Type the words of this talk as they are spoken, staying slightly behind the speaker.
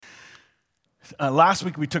Last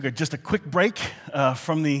week we took just a quick break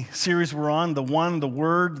from the series we're on, the One, the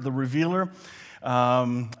Word, the Revealer.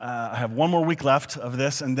 I have one more week left of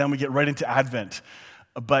this, and then we get right into Advent.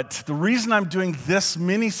 But the reason I'm doing this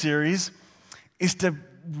mini-series is to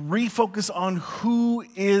refocus on who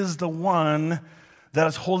is the one that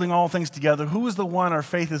is holding all things together, who is the one our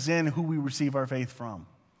faith is in, who we receive our faith from.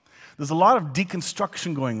 There's a lot of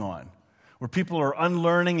deconstruction going on, where people are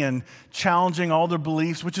unlearning and challenging all their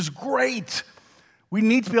beliefs, which is great. We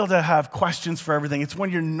need to be able to have questions for everything. It's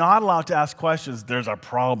when you're not allowed to ask questions, there's a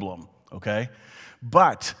problem, okay?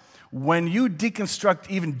 But when you deconstruct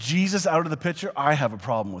even Jesus out of the picture, I have a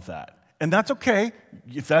problem with that. And that's okay.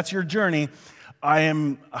 If that's your journey,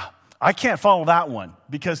 I can't follow that one.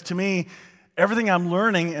 Because to me, everything I'm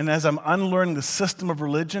learning, and as I'm unlearning the system of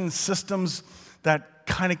religion, systems that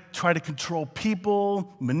kind of try to control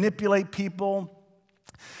people, manipulate people.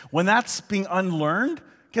 When that's being unlearned,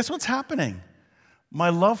 guess what's happening? My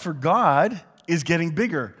love for God is getting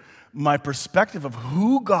bigger. My perspective of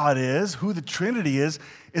who God is, who the Trinity is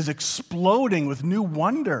exploding with new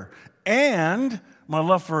wonder. And my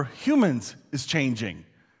love for humans is changing.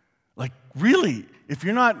 Like, really, if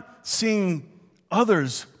you're not seeing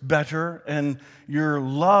others better and your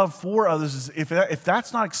love for others, if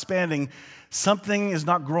that's not expanding, something is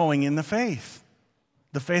not growing in the faith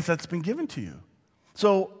that's been given to you.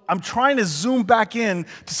 So I'm trying to zoom back in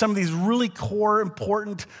to some of these really core,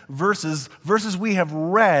 important verses we have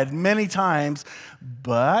read many times,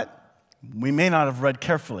 but we may not have read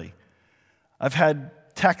carefully. I've had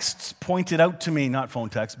texts pointed out to me, not phone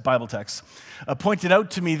texts, Bible texts, pointed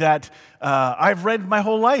out to me that I've read my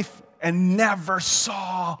whole life and never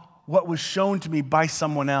saw what was shown to me by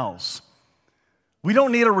someone else. We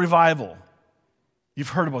don't need a revival. You've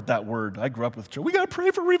heard about that word. I grew up with church. We got to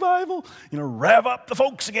pray for revival. Rev up the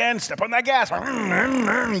folks again, step on that gas,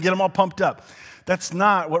 get them all pumped up. That's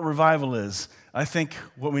not what revival is. I think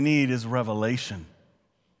what we need is revelation.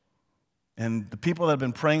 And the people that have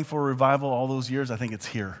been praying for revival all those years, I think it's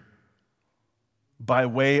here. By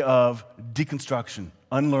way of deconstruction,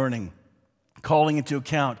 unlearning, calling into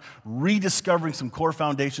account, rediscovering some core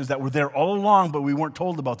foundations that were there all along, but we weren't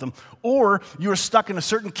told about them. Or you were stuck in a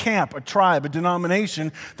certain camp, a tribe, a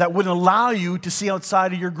denomination that wouldn't allow you to see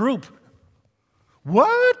outside of your group.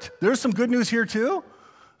 What? There's some good news here too?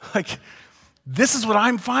 This is what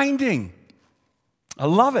I'm finding. I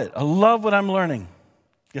love it. I love what I'm learning.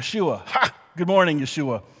 Yeshua. Ha! Good morning,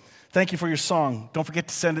 Yeshua. Thank you for your song. Don't forget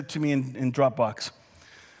to send it to me in Dropbox.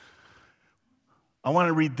 I want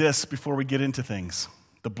to read this before we get into things.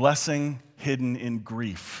 The blessing hidden in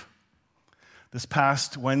grief. This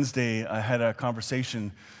past Wednesday, I had a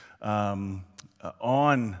conversation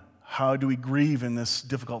on how do we grieve in this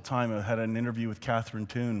difficult time. I had an interview with Catherine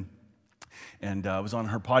Toon, and I was on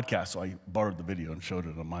her podcast, so I borrowed the video and showed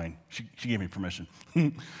it on mine. She gave me permission.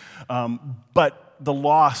 But the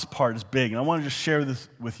loss part is big, and I want to just share this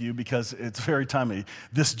with you because it's very timely.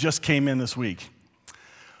 This just came in this week.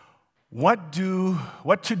 What to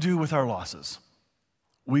do with our losses?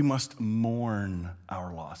 We must mourn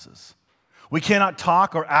our losses. We cannot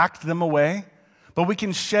talk or act them away, but we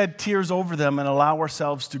can shed tears over them and allow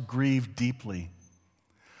ourselves to grieve deeply.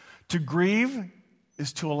 To grieve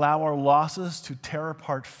is to allow our losses to tear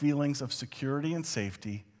apart feelings of security and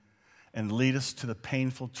safety and lead us to the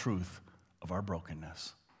painful truth of our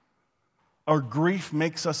brokenness. Our grief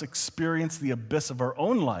makes us experience the abyss of our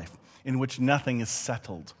own life in which nothing is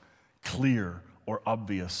settled, clear, or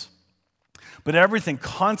obvious, but everything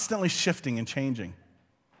constantly shifting and changing.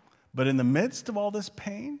 But in the midst of all this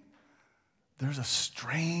pain, there's a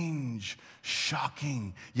strange,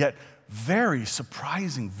 shocking, yet very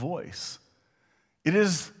surprising voice. It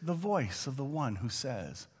is the voice of the one who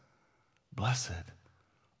says, "Blessed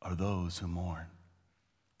are those who mourn.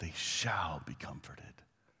 They shall be comforted."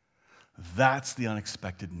 That's the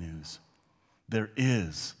unexpected news. There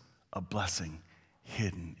is a blessing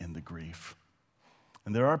hidden in the grief.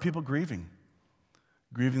 And there are people grieving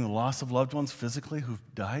the loss of loved ones physically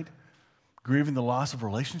who've died, grieving the loss of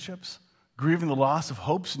relationships, grieving the loss of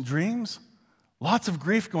hopes and dreams. Lots of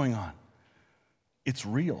grief going on. It's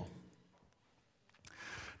real.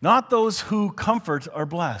 Not those who comfort are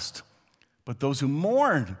blessed, but those who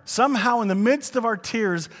mourn. Somehow in the midst of our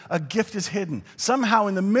tears, a gift is hidden. Somehow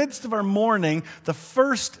in the midst of our mourning, the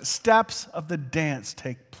first steps of the dance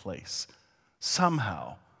take place.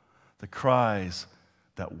 Somehow, the cries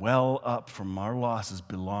that well up from our losses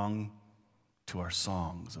belong to our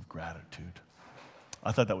songs of gratitude.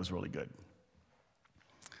 I thought that was really good.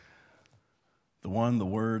 The One, the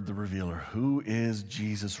Word, the Revealer. Who is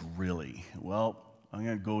Jesus really? Well, I'm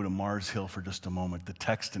going to go to Mars Hill for just a moment. The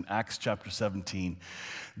text in Acts chapter 17.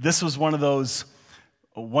 This was one of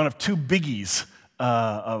two biggies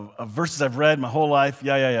of verses I've read my whole life.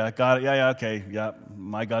 Yeah, got it. Yeah, okay. Yeah,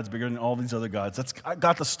 my God's bigger than all these other gods. I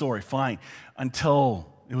got the story, fine. Until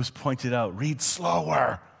it was pointed out, read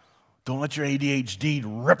slower. Don't let your ADHD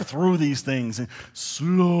rip through these things and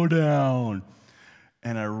slow down.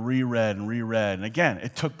 And I reread. And again,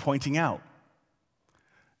 it took pointing out.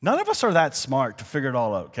 None of us are that smart to figure it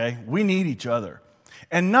all out, okay? We need each other.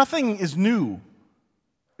 And nothing is new.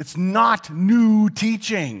 It's not new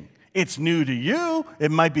teaching. It's new to you. It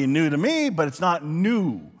might be new to me, but it's not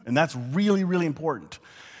new. And that's really, really important.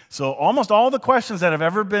 So almost all the questions that have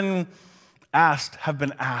ever been asked have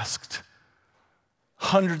been asked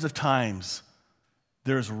hundreds of times.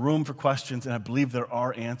 There's room for questions, and I believe there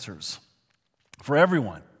are answers for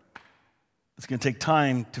everyone. It's going to take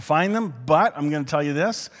time to find them, but I'm going to tell you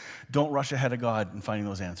this. Don't rush ahead of God in finding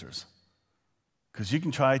those answers. Because you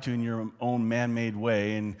can try to in your own man-made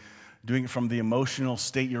way and doing it from the emotional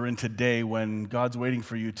state you're in today when God's waiting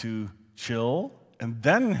for you to chill, and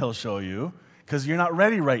then he'll show you, because you're not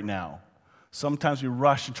ready right now. Sometimes we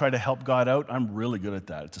rush and try to help God out. I'm really good at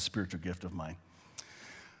that. It's a spiritual gift of mine.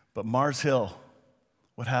 But Mars Hill,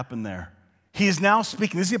 what happened there? He is now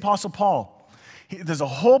speaking. This is the Apostle Paul. There's a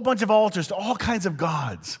whole bunch of altars to all kinds of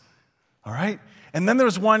gods, all right? And then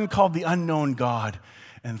there's one called the unknown God.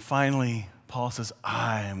 And finally, Paul says,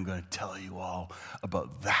 I am going to tell you all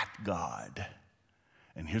about that God.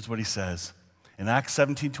 And here's what he says. In Acts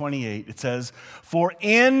 17:28, it says, for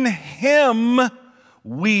in him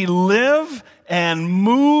we live and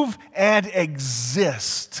move and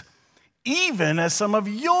exist, even as some of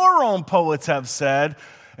your own poets have said,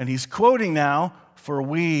 and he's quoting now, for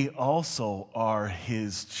we also are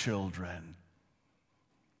his children.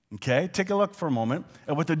 Okay, take a look for a moment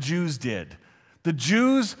at what the Jews did. The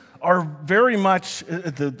Jews are very much,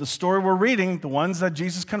 the story we're reading, the ones that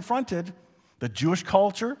Jesus confronted, the Jewish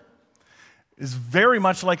culture, is very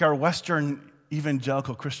much like our Western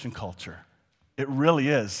evangelical Christian culture. It really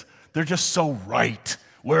is. They're just so right.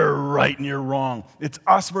 We're right and you're wrong. It's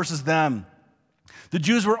us versus them. The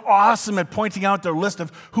Jews were awesome at pointing out their list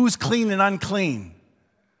of who's clean and unclean.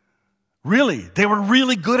 Really, they were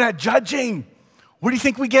really good at judging. Where do you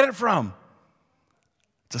think we get it from?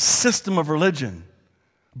 It's a system of religion.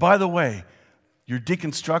 By the way, your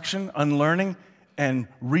deconstruction, unlearning, and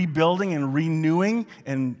rebuilding and renewing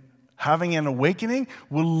and having an awakening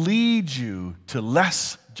will lead you to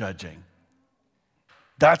less judging.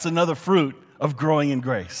 That's another fruit of growing in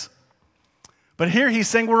grace. But here he's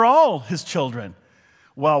saying we're all his children.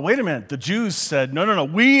 Well, wait a minute. The Jews said, no.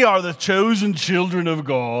 We are the chosen children of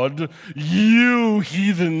God. You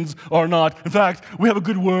heathens are not. In fact, we have a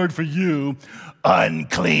good word for you.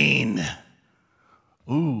 Unclean.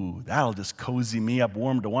 Ooh, that'll just cozy me up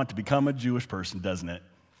warm to want to become a Jewish person, doesn't it?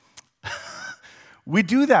 We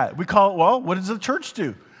do that. We call it, well, what does the church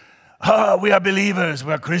do? We are believers.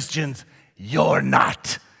 We are Christians. You're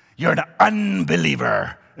not. You're an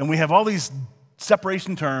unbeliever. And we have all these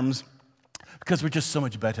separation terms because we're just so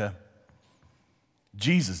much better.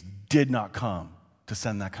 Jesus did not come to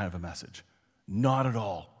send that kind of a message. Not at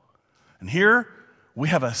all. And here we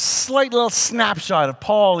have a slight little snapshot of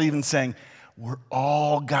Paul even saying, we're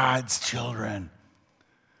all God's children.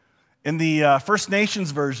 In the First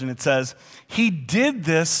Nations version, it says, he did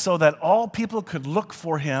this so that all people could look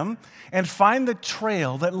for him and find the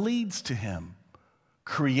trail that leads to him.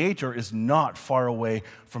 Creator is not far away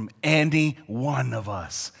from any one of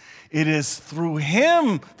us. It is through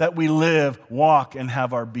him that we live, walk, and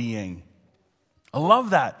have our being. I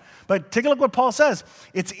love that. But take a look what Paul says.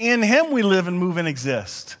 It's in him we live and move and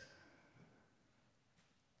exist.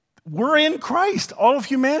 We're in Christ. All of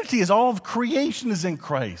humanity all of creation is in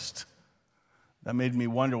Christ. That made me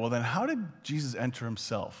wonder, well then how did Jesus enter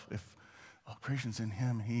himself? If all creation's in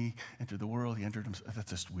him, he entered the world, he entered himself.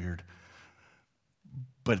 That's just weird.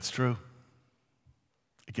 But it's true.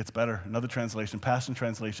 It gets better. Another translation, Passion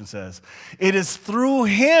Translation says, it is through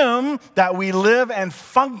him that we live and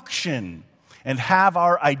function and have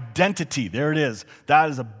our identity. There it is. That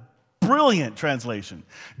is a brilliant translation.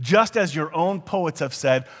 Just as your own poets have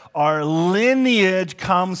said, our lineage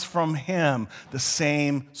comes from him, the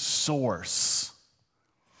same source.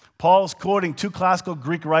 Paul's quoting two classical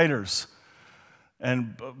Greek writers.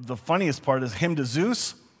 And the funniest part is hymn to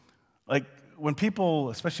Zeus. Like when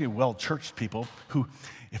people, especially well-churched people, who,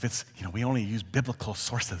 if it's, we only use biblical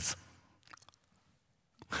sources.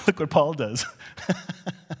 Look what Paul does.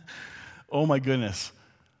 Oh my goodness.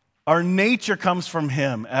 Our nature comes from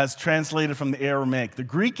him, as translated from the Aramaic. The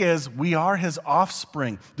Greek is, we are his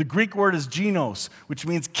offspring. The Greek word is genos, which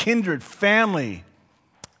means kindred, family.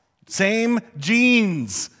 Same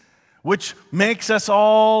genes, which makes us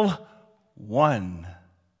all one.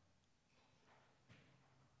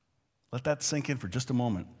 Let that sink in for just a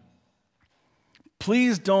moment.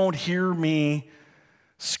 Please don't hear me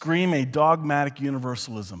scream a dogmatic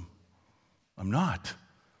universalism. I'm not.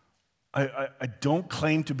 I don't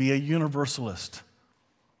claim to be a universalist.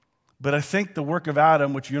 But I think the work of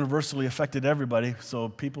Adam, which universally affected everybody, so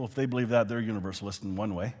people, if they believe that, they're universalist in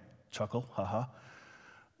one way. Chuckle, haha.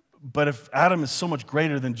 But if Adam is so much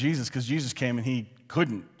greater than Jesus, because Jesus came and he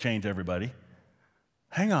couldn't change everybody,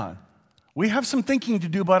 hang on. We have some thinking to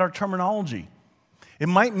do about our terminology. It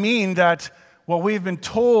might mean that what we've been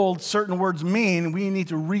told certain words mean, we need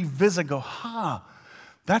to revisit, go,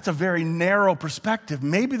 that's a very narrow perspective.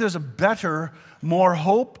 Maybe there's a better, more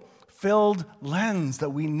hope-filled lens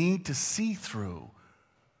that we need to see through,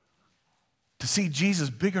 to see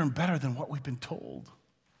Jesus bigger and better than what we've been told.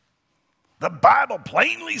 The Bible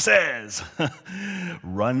plainly says,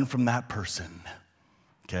 run from that person,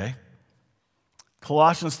 okay?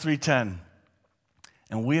 Colossians 3:10,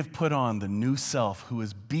 and we have put on the new self who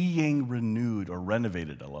is being renewed or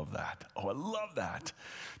renovated. I love that. Oh, I love that.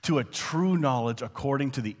 To a true knowledge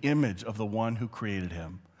according to the image of the one who created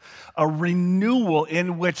him. A renewal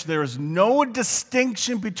in which there is no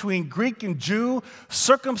distinction between Greek and Jew,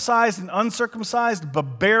 circumcised and uncircumcised,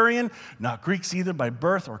 barbarian, not Greeks either by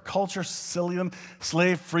birth or culture, Scythian,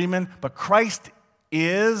 slave, freeman, but Christ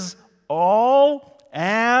is all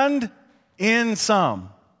and in some.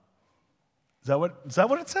 Is that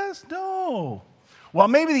what it says? No. Well,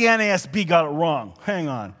 maybe the NASB got it wrong. Hang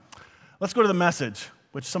on. Let's go to the Message,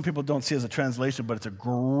 which some people don't see as a translation, but it's a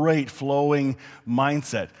great flowing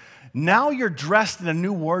mindset. Now you're dressed in a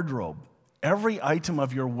new wardrobe. Every item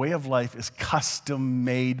of your way of life is custom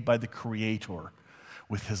made by the Creator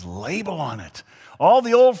with his label on it. All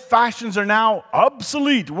the old fashions are now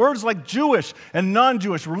obsolete. Words like Jewish and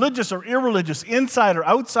non-Jewish, religious or irreligious, insider,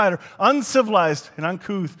 outsider, uncivilized and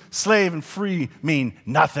uncouth, slave and free mean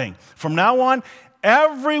nothing. From now on,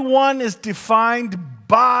 everyone is defined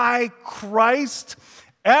by Christ.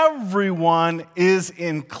 Everyone is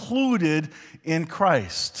included in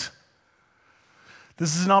Christ.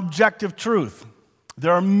 This is an objective truth.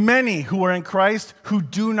 There are many who are in Christ who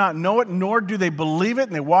do not know it, nor do they believe it,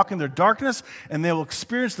 and they walk in their darkness, and they will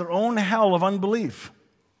experience their own hell of unbelief.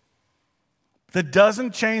 That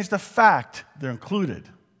doesn't change the fact they're included.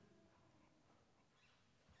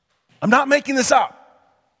 I'm not making this up.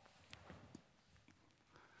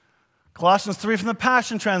 Colossians 3 from the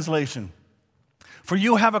Passion Translation. For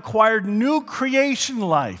you have acquired new creation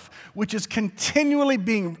life, which is continually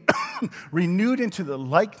being renewed into the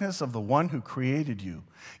likeness of the one who created you,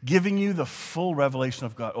 giving you the full revelation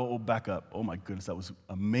of God. Oh, back up. Oh my goodness, that was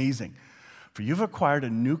amazing. For you've acquired a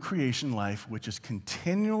new creation life, which is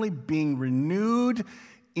continually being renewed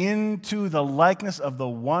into the likeness of the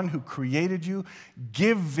one who created you,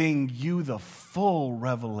 giving you the full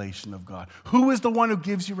revelation of God. Who is the one who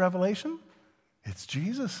gives you revelation? It's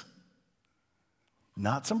Jesus.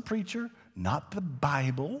 Not some preacher, not the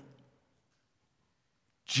Bible,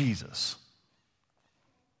 Jesus.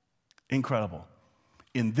 Incredible.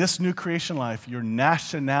 In this new creation life, your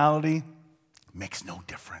nationality makes no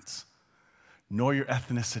difference, nor your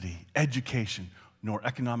ethnicity, education, nor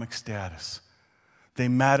economic status. They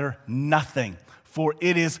matter nothing, for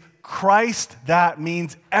it is Christ that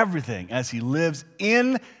means everything as he lives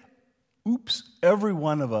in, every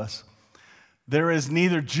one of us. There is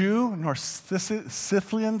neither Jew nor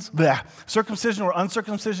Scythians, circumcision or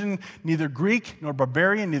uncircumcision, neither Greek nor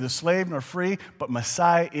barbarian, neither slave nor free, but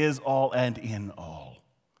Messiah is all and in all.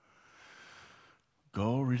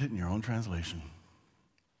 Go read it in your own translation.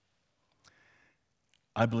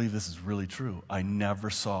 I believe this is really true. I never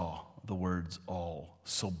saw the words all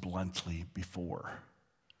so bluntly before.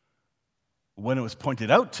 When it was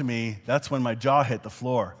pointed out to me, that's when my jaw hit the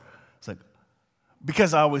floor. It's like,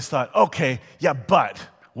 because I always thought, okay, yeah, but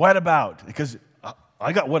what about? Because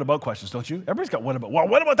I got what about questions, don't you? Everybody's got what about. Well,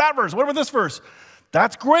 what about that verse? What about this verse?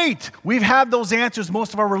 That's great. We've had those answers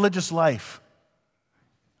most of our religious life.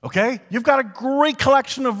 Okay? You've got a great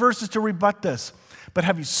collection of verses to rebut this. But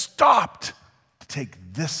have you stopped to take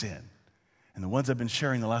this in? And the ones I've been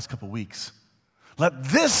sharing the last couple of weeks. Let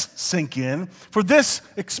this sink in, for this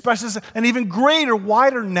expresses an even greater,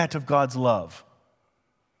 wider net of God's love.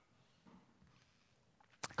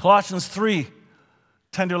 Colossians 3,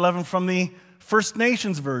 10 to 11 from the First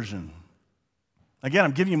Nations version. Again,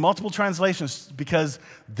 I'm giving you multiple translations because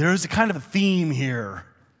there's a kind of a theme here.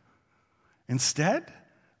 Instead,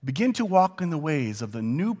 begin to walk in the ways of the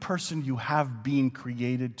new person you have been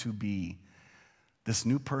created to be. This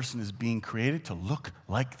new person is being created to look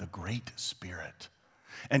like the Great Spirit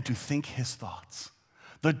and to think his thoughts.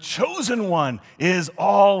 The chosen one is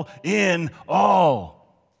all in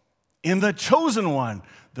all. In the chosen one,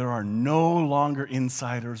 there are no longer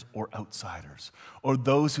insiders or outsiders, or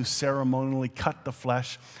those who ceremonially cut the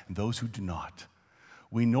flesh and those who do not.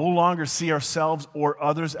 We no longer see ourselves or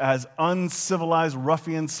others as uncivilized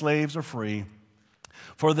ruffian slaves or free,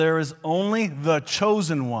 for there is only the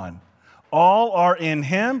chosen one. All are in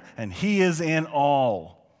him, and he is in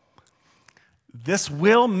all. This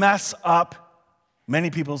will mess up many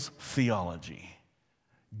people's theology.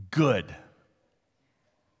 Good.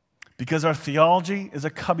 Because our theology is a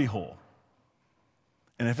cubbyhole.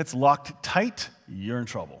 And if it's locked tight, you're in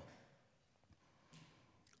trouble.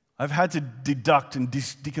 I've had to deduct and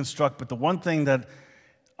deconstruct, but the one thing that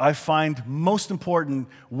I find most important,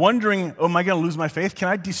 wondering, oh, am I going to lose my faith? Can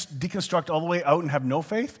I deconstruct all the way out and have no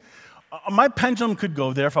faith? My pendulum could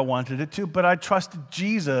go there if I wanted it to, but I trusted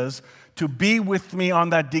Jesus to be with me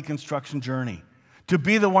on that deconstruction journey, to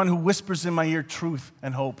be the one who whispers in my ear truth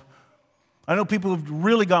and hope. I know people who've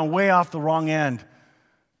really gone way off the wrong end,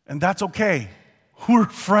 and that's okay. We're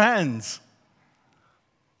friends.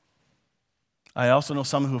 I also know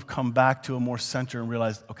some who have come back to a more center and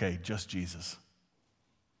realized, okay, just Jesus.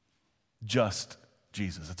 Just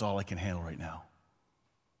Jesus. That's all I can handle right now.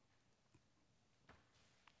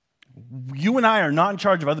 You and I are not in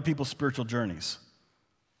charge of other people's spiritual journeys.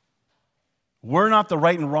 We're not the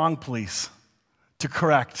right and wrong police to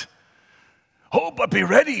correct. Oh, but be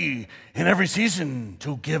ready in every season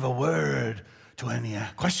to give a word to any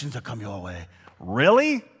questions that come your way.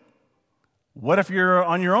 Really? What if you're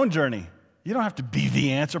on your own journey? You don't have to be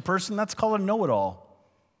the answer person. That's called a know-it-all.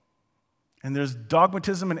 And there's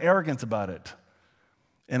dogmatism and arrogance about it.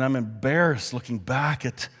 And I'm embarrassed looking back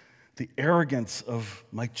at the arrogance of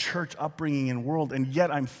my church upbringing and world, and yet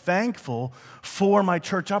I'm thankful for my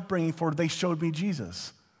church upbringing, for they showed me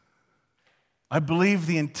Jesus. I believe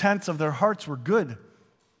the intents of their hearts were good.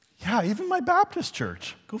 Yeah, even my Baptist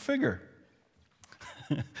church. Go figure.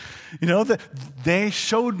 They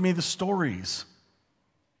showed me the stories.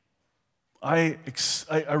 I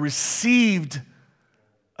received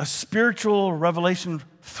a spiritual revelation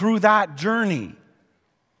through that journey.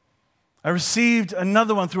 I received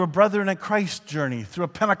another one through a Brethren in Christ journey, through a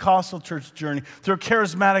Pentecostal church journey, through a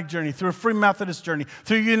charismatic journey, through a Free Methodist journey,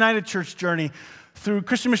 through a United Church journey, through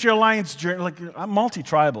Christian Missionary Alliance journey. I'm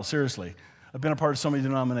multi-tribal, seriously. I've been a part of so many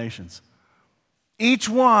denominations. Each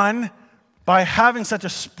one, by having such a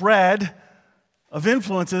spread of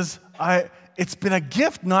influences, it's been a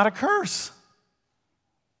gift, not a curse.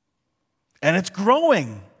 And it's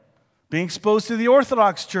growing. Being exposed to the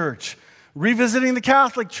Orthodox Church, revisiting the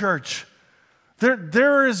Catholic Church.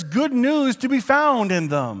 There is good news to be found in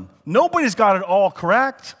them. Nobody's got it all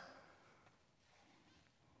correct.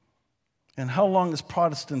 And how long has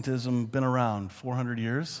Protestantism been around? 400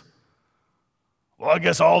 years? Well, I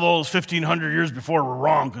guess all those 1,500 years before were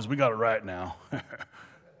wrong because we got it right now.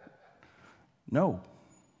 No.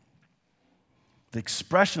 The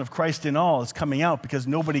expression of Christ in all is coming out because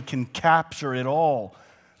nobody can capture it all.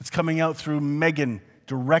 It's coming out through Megan,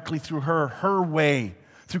 directly through her way.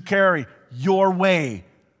 Through Carrie, your way.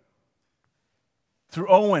 Through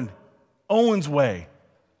Owen, Owen's way.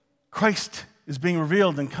 Christ is being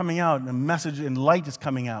revealed and coming out, and a message and light is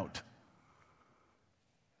coming out.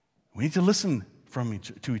 We need to listen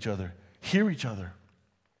to each other, hear each other.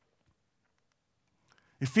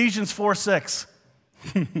 Ephesians 4:6.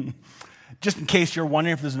 Just in case you're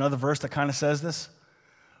wondering if there's another verse that kind of says this.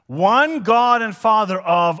 One God and Father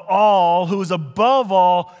of all, who is above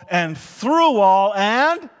all and through all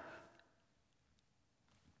and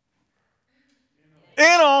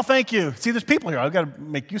in all. Thank you. See, there's people here. I've got to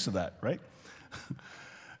make use of that, right?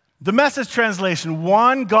 The Message translation,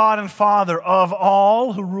 one God and Father of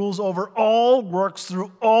all, who rules over all, works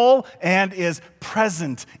through all, and is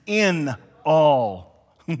present in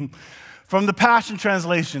all. From the Passion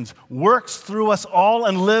translations, works through us all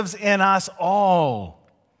and lives in us all.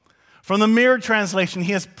 From the Mirror translation,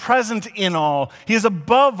 he is present in all. He is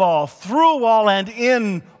above all, through all, and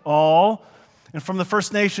in all. And from the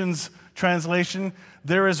First Nations translation,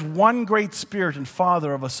 there is one great Spirit and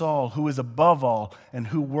Father of us all, who is above all and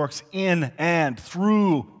who works in and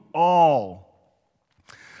through all.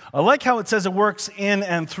 I like how it says it works in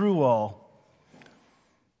and through all,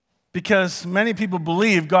 because many people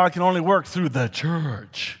believe God can only work through the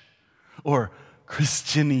church or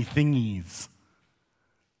Christian-y thingies,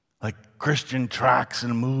 like Christian tracts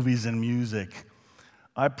and movies and music.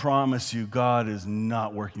 I promise you, God is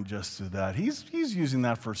not working just through that. He's using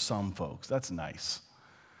that for some folks. That's nice.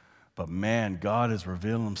 But man, God is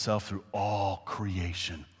revealing himself through all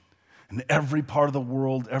creation. In every part of the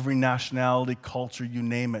world, every nationality, culture, you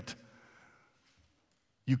name it.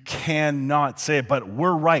 You cannot say, but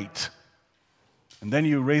we're right. And then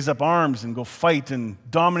you raise up arms and go fight and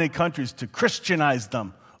dominate countries to Christianize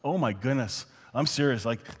them. Oh my goodness. I'm serious.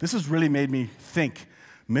 This has really made me think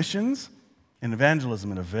missions and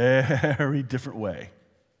evangelism in a very different way.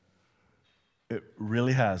 It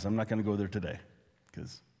really has. I'm not going to go there today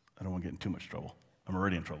because I don't want to get in too much trouble. I'm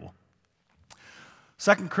already in trouble.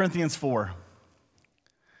 2 Corinthians 4.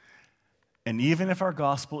 And even if our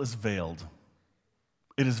gospel is veiled,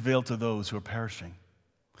 it is veiled to those who are perishing,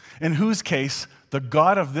 in whose case the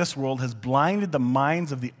God of this world has blinded the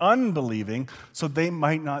minds of the unbelieving so they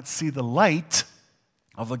might not see the light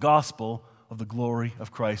of the gospel of the glory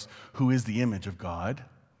of Christ, who is the image of God.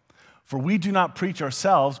 For we do not preach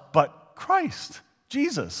ourselves, but Christ,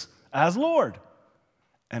 Jesus, as Lord,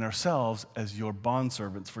 and ourselves as your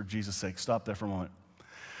bondservants for Jesus' sake. Stop there for a moment.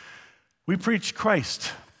 We preach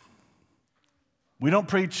Christ. We don't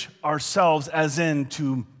preach ourselves as in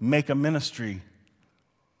to make a ministry,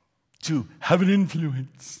 to have an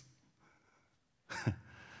influence.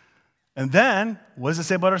 And then, what does it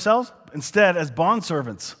say about ourselves? Instead, as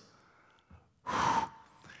bondservants.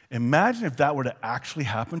 Imagine if that were to actually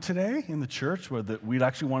happen today in the church, where we'd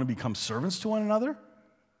actually want to become servants to one another.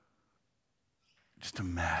 Just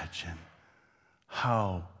imagine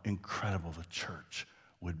how incredible the church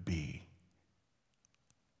would be.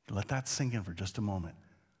 Let that sink in for just a moment.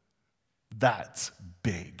 That's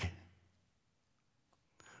big.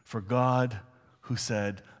 For God, who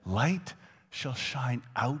said, "Light shall shine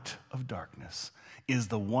out of darkness," is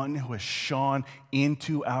the one who has shone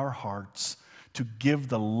into our hearts to give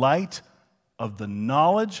the light of the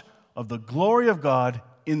knowledge of the glory of God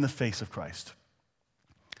in the face of Christ.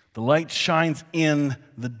 The light shines in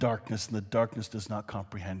the darkness, and the darkness does not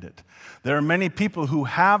comprehend it. There are many people who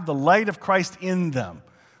have the light of Christ in them.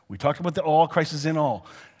 We talked about the all, Christ is in all.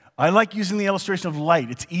 I like using the illustration of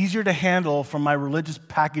light. It's easier to handle from my religious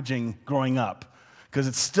packaging growing up, because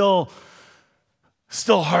it's still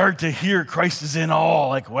hard to hear Christ is in all.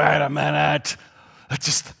 Like, wait a minute.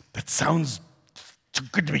 That sounds too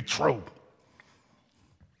good to be true.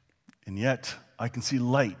 And yet, I can see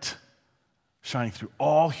light shining through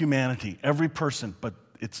all humanity, every person, but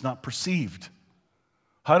it's not perceived.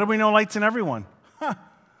 How do we know light's in everyone?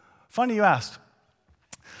 Funny you asked.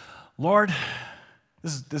 Lord,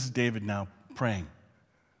 this is David now praying.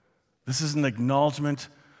 This is an acknowledgement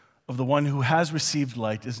of the one who has received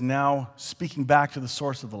light, is now speaking back to the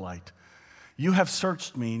source of the light. You have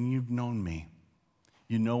searched me and you've known me.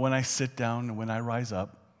 You know when I sit down and when I rise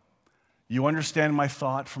up. You understand my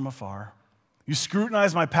thought from afar. You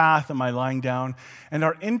scrutinize my path and my lying down and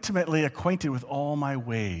are intimately acquainted with all my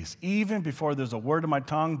ways. Even before there's a word in my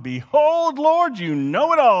tongue, behold, Lord, you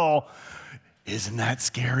know it all. Isn't that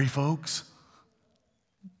scary, folks?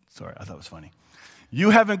 Sorry, I thought it was funny.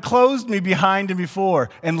 You have enclosed me behind and before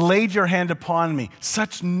and laid your hand upon me.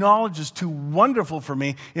 Such knowledge is too wonderful for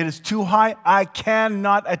me. It is too high. I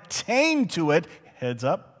cannot attain to it. Heads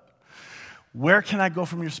up. Where can I go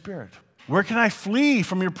from your spirit? Where can I flee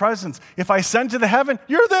from your presence? If I ascend to the heaven,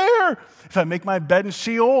 you're there. If I make my bed in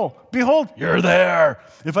Sheol, behold, you're there.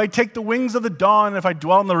 If I take the wings of the dawn, if I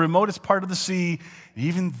dwell in the remotest part of the sea,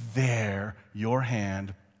 even there your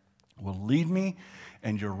hand will lead me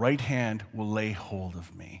and your right hand will lay hold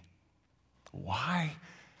of me. Why?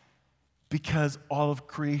 Because all of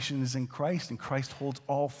creation is in Christ, and Christ holds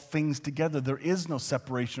all things together. There is no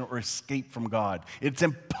separation or escape from God. It's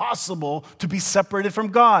impossible to be separated from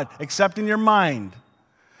God, except in your mind.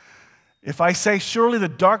 If I say, surely the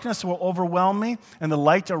darkness will overwhelm me, and the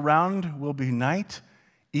light around will be night,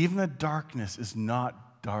 even the darkness is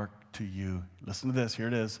not dark to you. Listen to this, here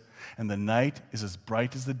it is. And the night is as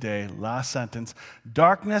bright as the day. Last sentence.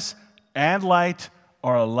 Darkness and light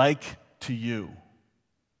are alike to you.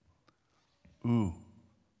 Ooh,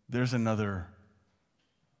 there's another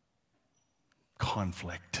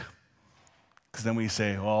conflict. Because then we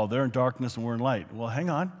say, well, they're in darkness and we're in light. Well,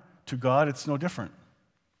 hang on. To God, it's no different.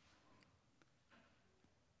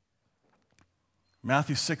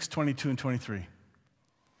 Matthew 6:22 and 23.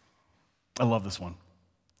 I love this one.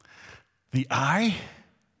 The eye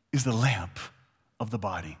is the lamp of the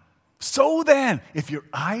body. So then, if your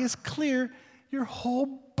eye is clear, your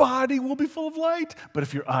whole body will be full of light. But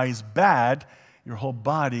if your eye is bad, your whole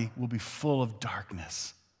body will be full of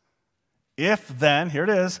darkness. If then, here it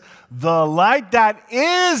is, the light that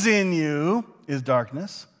is in you is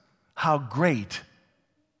darkness, how great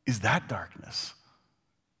is that darkness.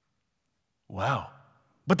 Wow.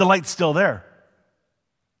 But the light's still there.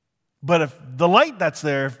 But if the light that's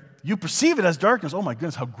there, if you perceive it as darkness, oh my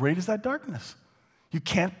goodness, how great is that darkness? You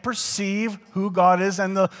can't perceive who God is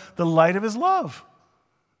and the light of his love.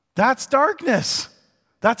 That's darkness.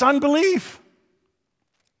 That's unbelief.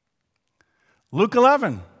 Luke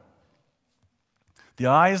 11. The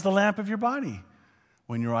eye is the lamp of your body.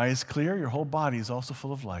 When your eye is clear, your whole body is also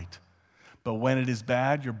full of light. But when it is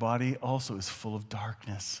bad, your body also is full of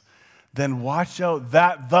darkness. Then watch out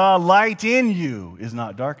that the light in you is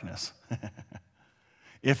not darkness.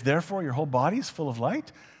 If therefore your whole body is full of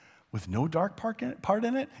light, with no dark part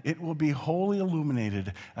in it, it will be wholly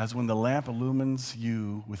illuminated, as when the lamp illumines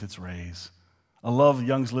you with its rays. I love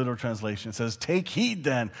Young's literal translation. It says, take heed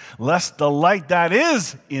then, lest the light that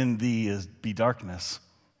is in thee be darkness.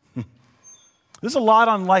 There's a lot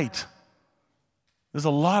on light. There's a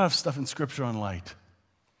lot of stuff in Scripture on light.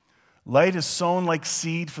 Light is sown like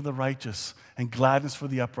seed for the righteous, and gladness for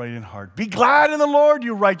the upright in heart. Be glad in the Lord,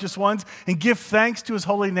 you righteous ones, and give thanks to his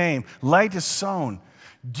holy name. Light is sown.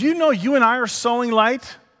 Do you know you and I are sowing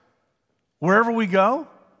light wherever we go?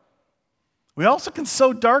 We also can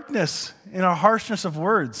sow darkness in our harshness of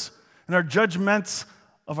words, in our judgments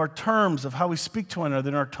of our terms, of how we speak to one another,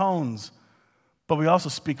 in our tones. But we also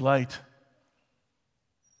speak light.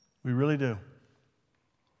 We really do.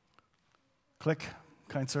 Click,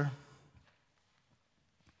 kind sir.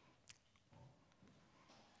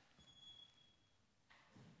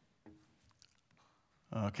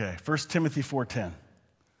 Okay, 1 Timothy 4:10.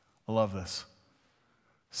 I love this.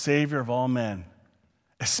 Savior of all men,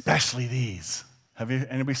 especially these. Have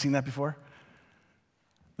anybody seen that before?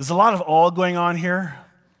 There's a lot of all going on here,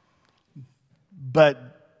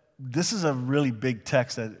 but this is a really big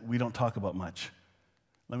text that we don't talk about much.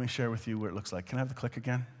 Let me share with you what it looks like. Can I have the click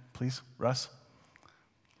again, please, Russ?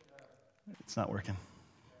 It's not working.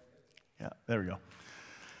 Yeah, there we go.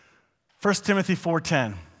 1 Timothy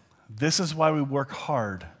 4:10. This is why we work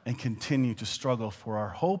hard and continue to struggle, for our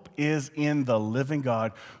hope is in the living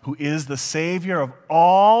God, who is the Savior of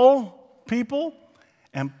all people,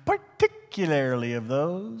 and particularly of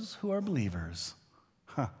those who are believers.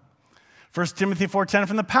 1 Timothy 4:10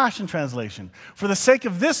 from the Passion Translation. For the sake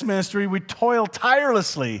of this ministry, we toil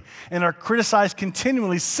tirelessly and are criticized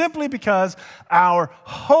continually simply because our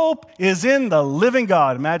hope is in the living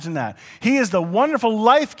God. Imagine that. He is the wonderful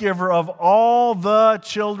life giver of all the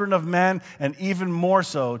children of men, and even more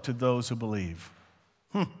so to those who believe.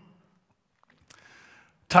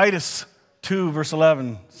 Titus 2, verse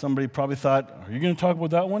 11. Somebody probably thought, are you going to talk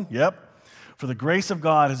about that one? Yep. For the grace of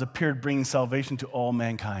God has appeared, bringing salvation to all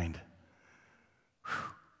mankind.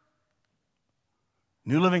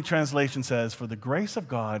 New Living Translation says, for the grace of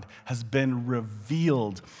God has been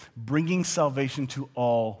revealed, bringing salvation to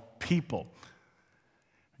all people.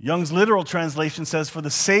 Young's literal translation says, for the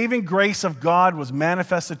saving grace of God was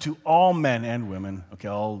manifested to all men and women. Okay,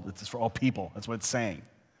 it's for all people. That's what it's saying.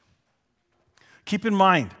 Keep in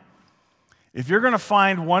mind, if you're going to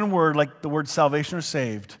find one word like the word salvation or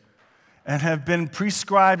saved, and have been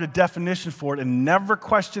prescribed a definition for it and never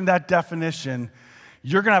question that definition,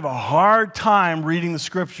 you're going to have a hard time reading the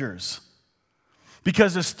Scriptures,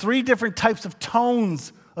 because there's three different types of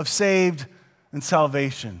tones of saved and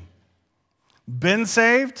salvation. Been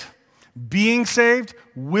saved, being saved,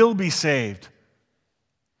 will be saved.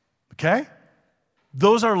 Okay?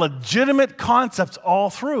 Those are legitimate concepts all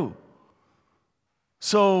through.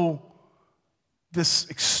 So this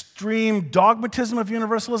extreme dogmatism of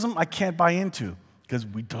universalism, I can't buy into, because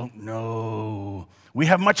we don't know. We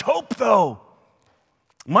have much hope, though.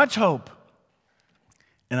 Much hope.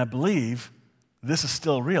 And I believe this is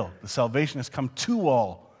still real. The salvation has come to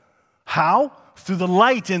all. How? Through the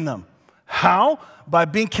light in them. How? By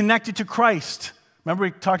being connected to Christ. Remember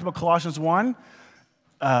we talked about Colossians 1?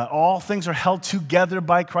 All things are held together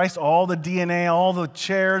by Christ. All the DNA, all the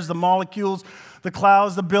chairs, the molecules, the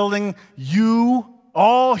clouds, the building.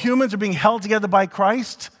 All humans are being held together by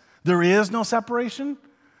Christ. There is no separation.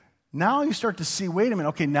 Now you start to see, wait a minute,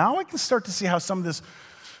 okay, now I can start to see how some of this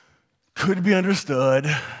could be understood.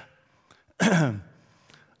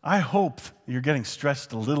 I hope you're getting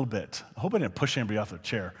stretched a little bit. I hope I didn't push anybody off their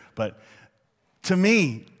chair. But to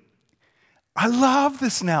me, I love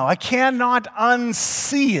this now. I cannot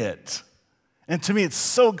unsee it. And to me, it's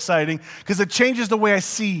so exciting because it changes the way I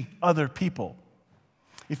see other people.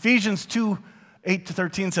 Ephesians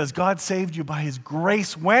 2:8-13 says, God saved you by his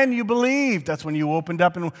grace when you believed. That's when you opened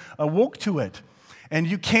up and awoke to it. And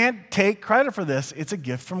you can't take credit for this. It's a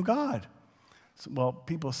gift from God. Well,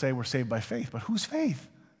 people say we're saved by faith, but whose faith?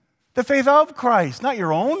 The faith of Christ, not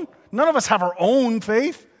your own. None of us have our own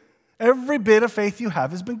faith. Every bit of faith you have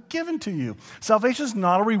has been given to you. Salvation is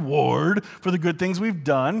not a reward for the good things we've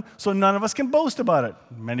done, so none of us can boast about it.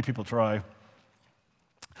 Many people try.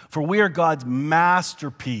 For we are God's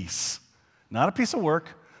masterpiece. Not a piece of work,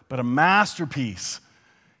 but a masterpiece.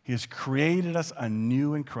 He has created us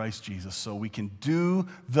anew in Christ Jesus so we can do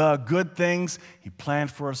the good things He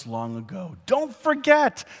planned for us long ago. Don't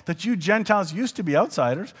forget that you Gentiles used to be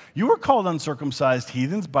outsiders. You were called uncircumcised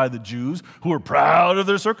heathens by the Jews who were proud of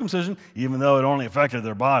their circumcision, even though it only affected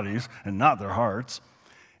their bodies and not their hearts.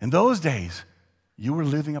 In those days, you were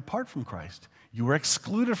living apart from Christ. You were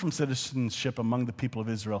excluded from citizenship among the people of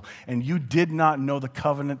Israel, and you did not know the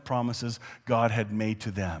covenant promises God had made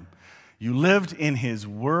to them. You lived in His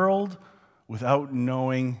world without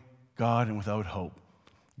knowing God and without hope.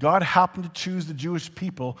 God happened to choose the Jewish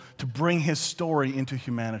people to bring His story into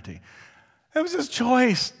humanity. It was His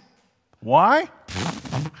choice. Why?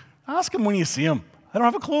 Ask Him when you see Him. I don't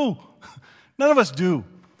have a clue. None of us do.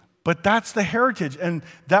 But that's the heritage, and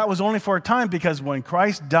that was only for a time because when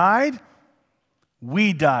Christ died,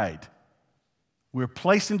 we died. We were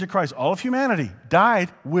placed into Christ. All of humanity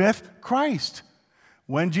died with Christ.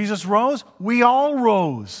 When Jesus rose, we all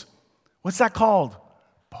rose. What's that called?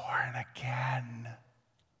 Born again.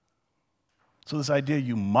 So this idea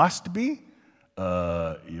you must be, you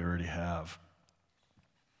already have.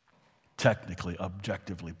 Technically,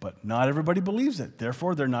 objectively, but not everybody believes it.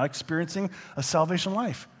 Therefore, they're not experiencing a salvation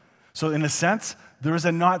life. So in a sense, there is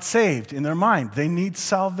a not saved in their mind. They need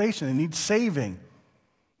salvation. They need saving.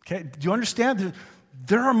 Okay, do you understand?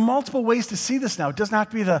 There are multiple ways to see this now. It doesn't have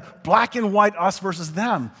to be the black and white us versus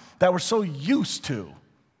them that we're so used to.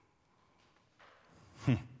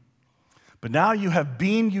 But now you have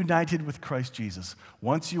been united with Christ Jesus.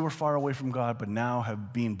 Once you were far away from God, but now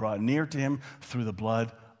have been brought near to Him through the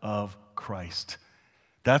blood of Christ.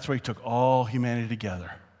 That's where He took all humanity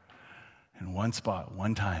together in one spot,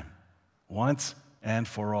 one time, once and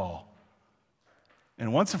for all.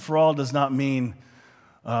 And once and for all does not mean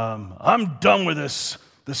I'm done with this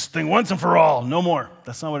thing once and for all, no more.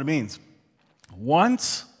 That's not what it means.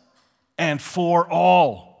 Once and for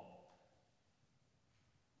all.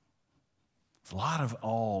 There's a lot of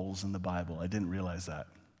alls in the Bible. I didn't realize that.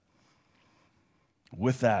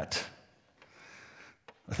 With that,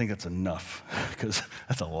 I think that's enough because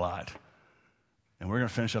that's a lot. And we're going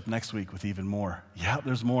to finish up next week with even more. Yeah,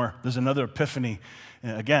 there's more. There's another epiphany.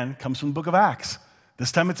 Again, comes from the book of Acts.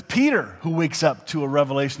 This time it's Peter who wakes up to a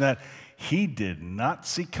revelation that he did not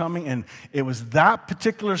see coming, and it was that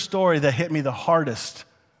particular story that hit me the hardest.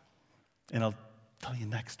 And I'll tell you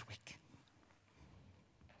next week.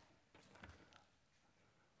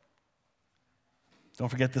 Don't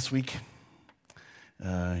forget this week,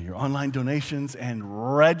 your online donations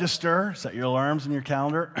and register. Set your alarms in your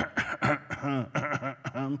calendar.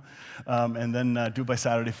 And then do it by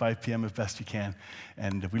Saturday, 5 p.m. if best you can.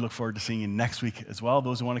 And we look forward to seeing you next week as well,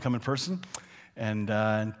 those who want to come in person. And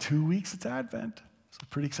in 2 weeks, it's Advent. So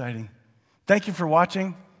pretty exciting. Thank you for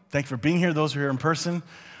watching. Thank you for being here, those who are here in person.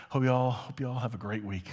 Hope you all have a great week.